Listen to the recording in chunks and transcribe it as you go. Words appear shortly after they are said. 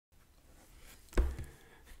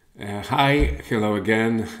Hello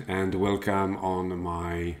again, and welcome on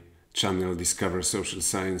my channel Discover Social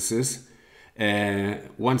Sciences.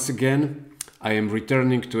 Once again, I am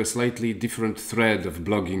returning to a slightly different thread of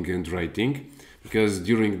blogging and writing, because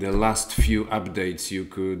during the last few updates you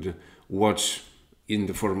could watch in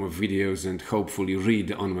the form of videos and hopefully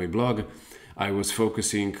read on my blog. I was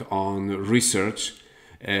focusing on research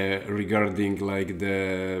regarding like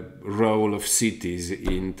the role of cities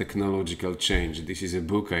in technological change. This is a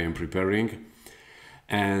book I am preparing,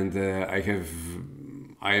 and I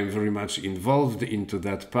am very much involved into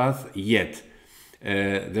that path. Yet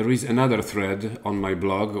there is another thread on my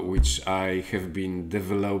blog which I have been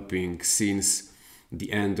developing since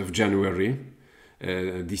the end of January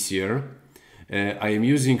this year. I am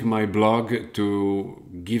using my blog to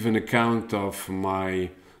give an account of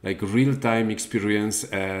my real-time experience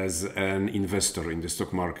as an investor in the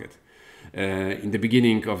stock market. In the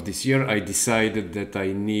beginning of this year, I decided that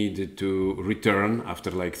I need to return after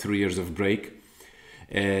 3 years of break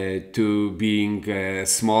to being a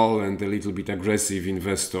small and a little bit aggressive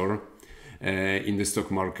investor in the stock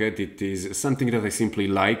market. It is something that I simply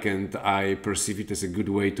like, and I perceive it as a good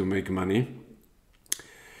way to make money.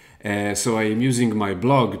 So I am using my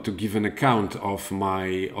blog to give an account of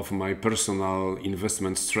my personal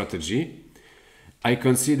investment strategy. I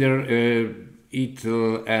consider it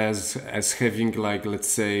as having let's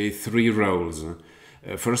say 3 roles.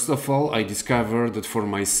 First of all, I discovered that for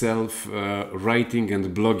myself, writing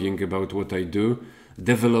and blogging about what I do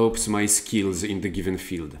develops my skills in the given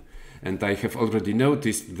field. And I have already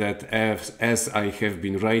noticed that as I have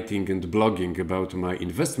been writing and blogging about my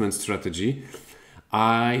investment strategy,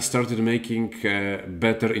 I started making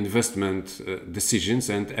better investment decisions,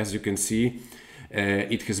 and as you can see,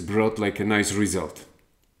 it has brought a nice result.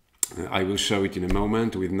 I will show it in a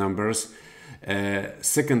moment with numbers.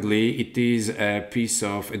 Secondly, it is a piece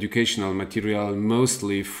of educational material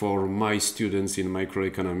mostly for my students in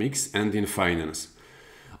microeconomics and in finance,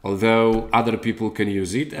 although other people can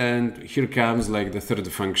use it. And here comes the third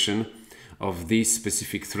function of this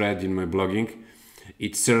specific thread in my blogging.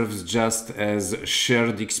 It serves just as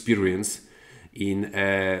shared experience in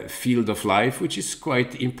a field of life which is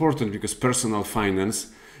quite important, because personal finance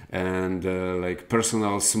and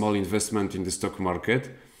personal small investment in the stock market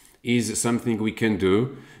is something we can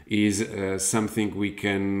do, is something we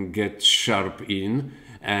can get sharp in,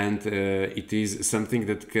 and it is something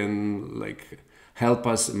that can help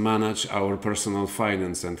us manage our personal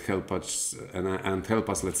finance and help us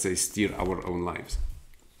let's say steer our own lives.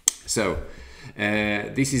 So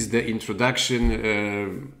this is the introduction,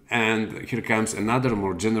 and here comes another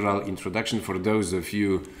more general introduction for those of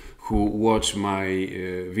you who watch my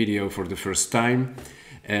video for the first time.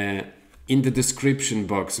 In the description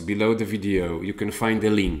box below the video you can find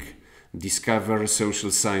a link,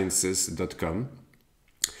 discoversocialsciences.com.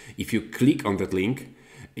 If you click on that link,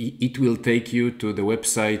 it will take you to the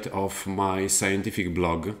website of my scientific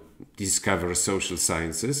blog, Discover Social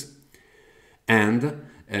Sciences, and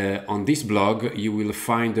on this blog you will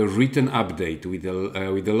find a written update with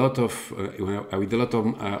a lot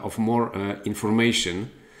of more information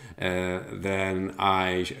than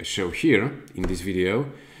I show here in this video,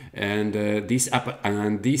 and this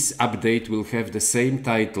update will have the same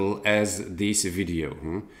title as this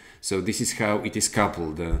video. So this is how it is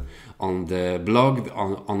coupled. On the blog,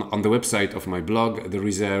 on the website of my blog, there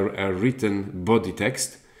is a written body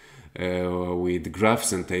text with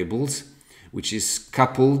graphs and tables, which is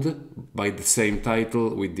coupled by the same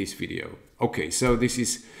title with this video. Okay, so this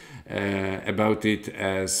is about it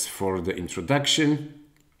as for the introduction,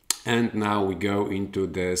 and now we go into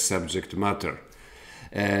the subject matter.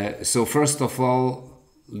 So first of all,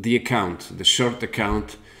 the short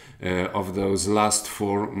account of those last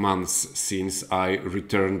 4 months since I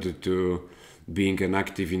returned to being an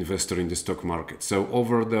active investor in the stock market. So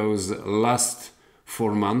over those last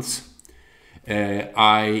 4 months,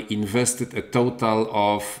 I invested a total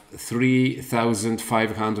of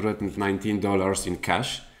 $3,519 in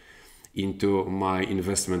cash into my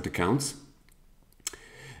investment accounts,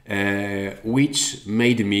 which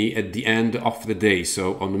made me at the end of the day,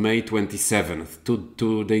 so on May 27th,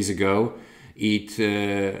 two days ago,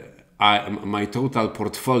 my total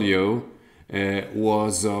portfolio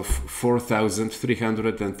was of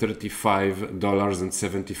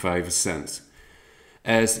 $4,335.75.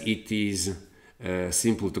 As it is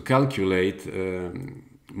simple to calculate,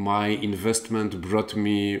 my investment brought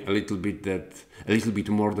me a little bit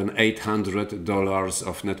more than $800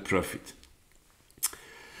 of net profit.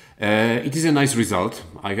 It is a nice result.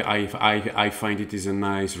 I find it is a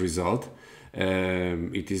nice result.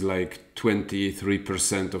 It is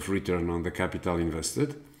 23% of return on the capital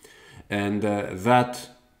invested. And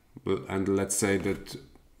let's say that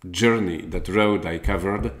journey, that road I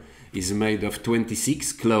covered, is made of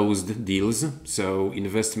 26 closed deals, so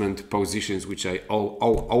investment positions which I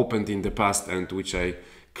opened in the past and which I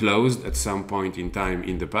closed at some point in time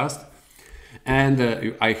in the past. And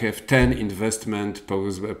I have 10 investment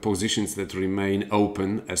positions that remain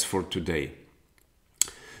open as for today.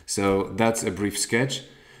 So that's a brief sketch.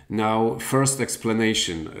 Now, first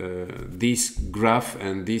explanation. This graph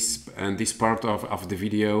and this part of the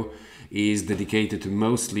video is dedicated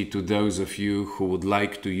mostly to those of you who would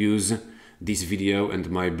like to use this video and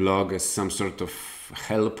my blog as some sort of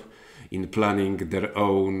help in planning their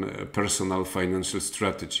own personal financial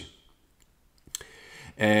strategy.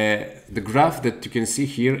 The graph that you can see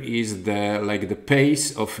here is the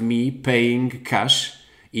pace of me paying cash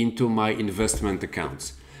into my investment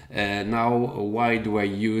accounts. Now, why do I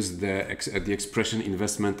use the expression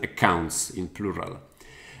investment accounts in plural?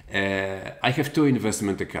 I have two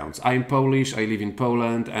investment accounts. I'm Polish, I live in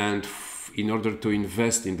Poland, and in order to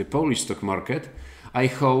invest in the Polish stock market, I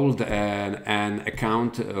hold an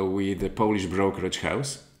account with a Polish brokerage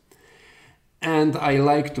house. And I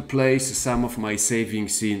like to place some of my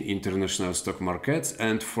savings in international stock markets,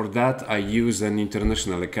 and for that I use an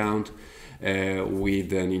international account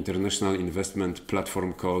with an international investment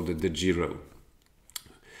platform called the Giro.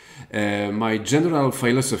 My general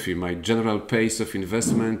philosophy, my general pace of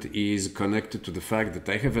investment is connected to the fact that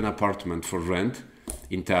I have an apartment for rent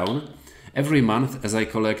in town. Every month, as I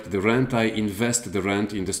collect the rent, I invest the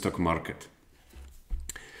rent in the stock market.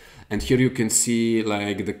 And here you can see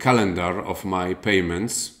like the calendar of my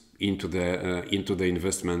payments into the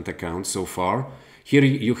investment account so far. Here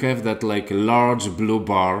you have that like large blue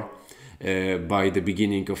bar by the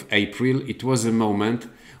beginning of April. It was a moment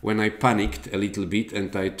when I panicked a little bit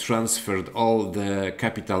and I transferred all the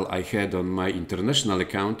capital I had on my international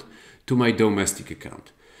account to my domestic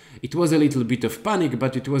account. It was a little bit of panic,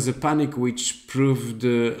 but it was a panic which proved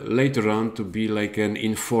later on to be like an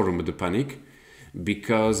informed panic,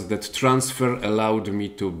 because that transfer allowed me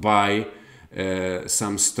to buy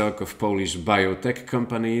some stock of Polish biotech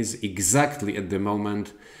companies exactly at the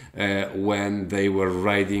moment when they were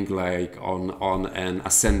riding like on an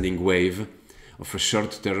ascending wave of a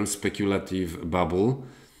short-term speculative bubble.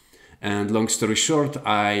 And long story short,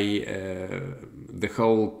 the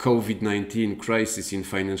whole COVID-19 crisis in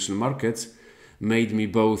financial markets made me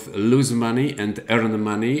both lose money and earn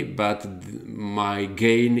money, but my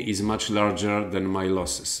gain is much larger than my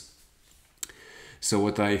losses. So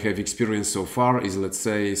what I have experienced so far is, let's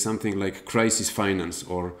say, something like crisis finance,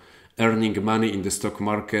 or earning money in the stock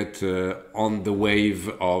market on the wave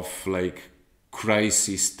of like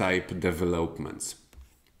crisis type developments.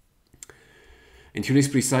 And here is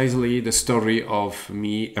precisely the story of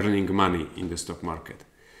me earning money in the stock market.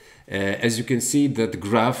 As you can see, that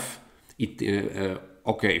graph,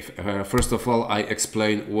 first of all, I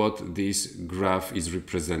explain what this graph is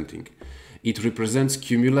representing. It represents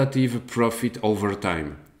cumulative profit over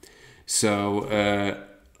time. So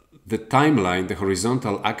the timeline, the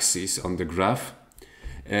horizontal axis on the graph,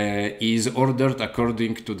 is ordered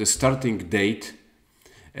according to the starting date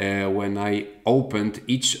when I opened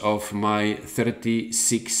each of my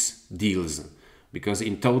 36 deals. Because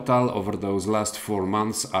in total, over those last 4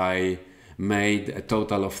 months, I made a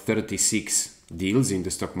total of 36 deals in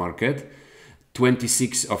the stock market,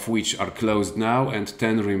 26 of which are closed now and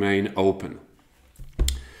 10 remain open.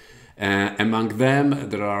 Among them,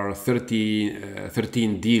 there are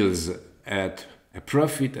 13 deals at a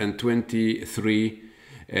profit and 23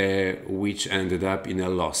 which ended up in a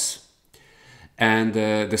loss. And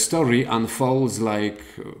the story unfolds like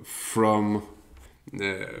from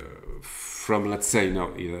let's say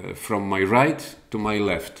from my right to my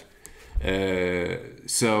left.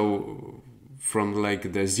 So from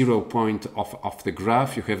like the 0 point of the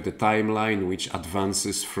graph, you have the timeline which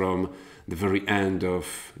advances from the very end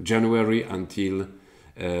of January until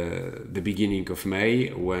the beginning of May,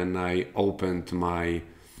 when I opened my,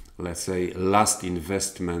 let's say, last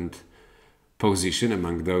investment position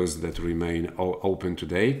among those that remain open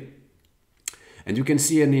today. And you can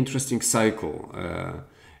see an interesting cycle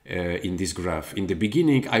in this graph. In the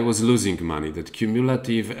beginning, I was losing money. That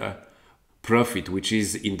cumulative profit, which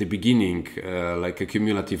is in the beginning like a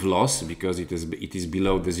cumulative loss because it is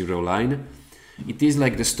below the zero line. It is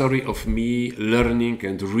like the story of me learning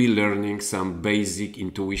and relearning some basic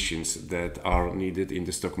intuitions that are needed in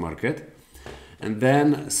the stock market. And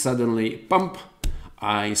then suddenly, pump,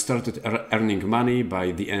 I started earning money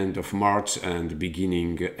by the end of March and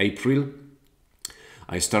beginning April.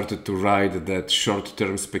 I started to ride that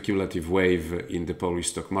short-term speculative wave in the Polish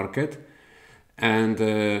stock market. And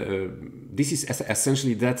this is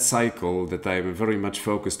essentially that cycle that I'm very much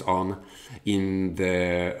focused on in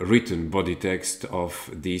the written body text of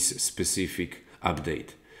this specific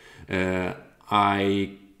update.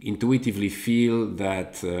 I intuitively feel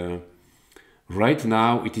that right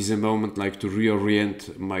now it is a moment like to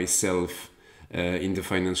reorient myself in the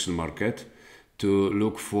financial market, to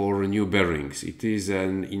look for new bearings. It is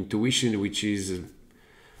an intuition which is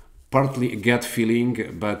partly a gut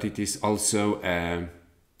feeling, but it is also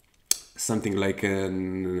something like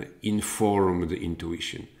an informed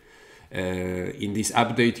intuition. In this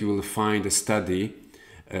update you will find a study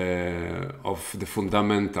of the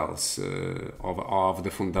fundamentals of the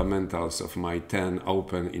fundamentals of my 10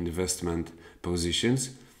 open investment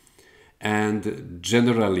positions, and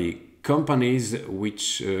generally companies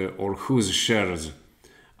which or whose shares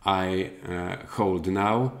I hold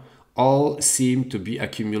now all seem to be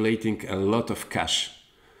accumulating a lot of cash.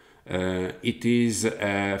 It is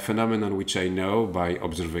a phenomenon which I know by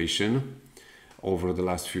observation over the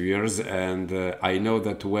last few years, and I know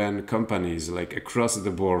that when companies like across the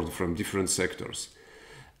board from different sectors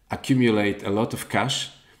accumulate a lot of cash,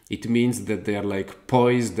 it means that they are like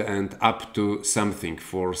poised and up to something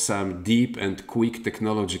for some deep and quick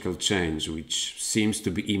technological change which seems to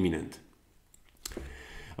be imminent.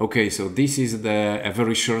 Okay, so this is a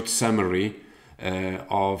very short summary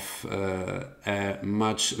of a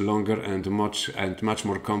much longer and much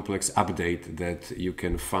more complex update that you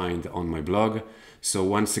can find on my blog. So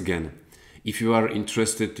once again, if you are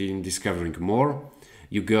interested in discovering more,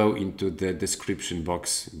 you go into the description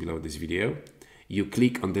box below this video. You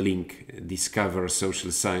click on the link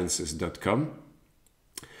discoversocialsciences.com.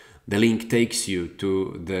 The link takes you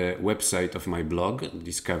to the website of my blog,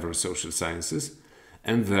 Discover Social Sciences,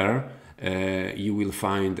 and there you will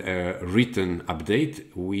find a written update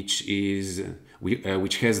which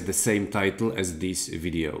has the same title as this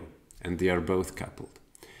video, and they are both coupled.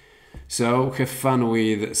 So have fun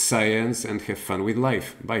with science and have fun with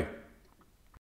life. Bye.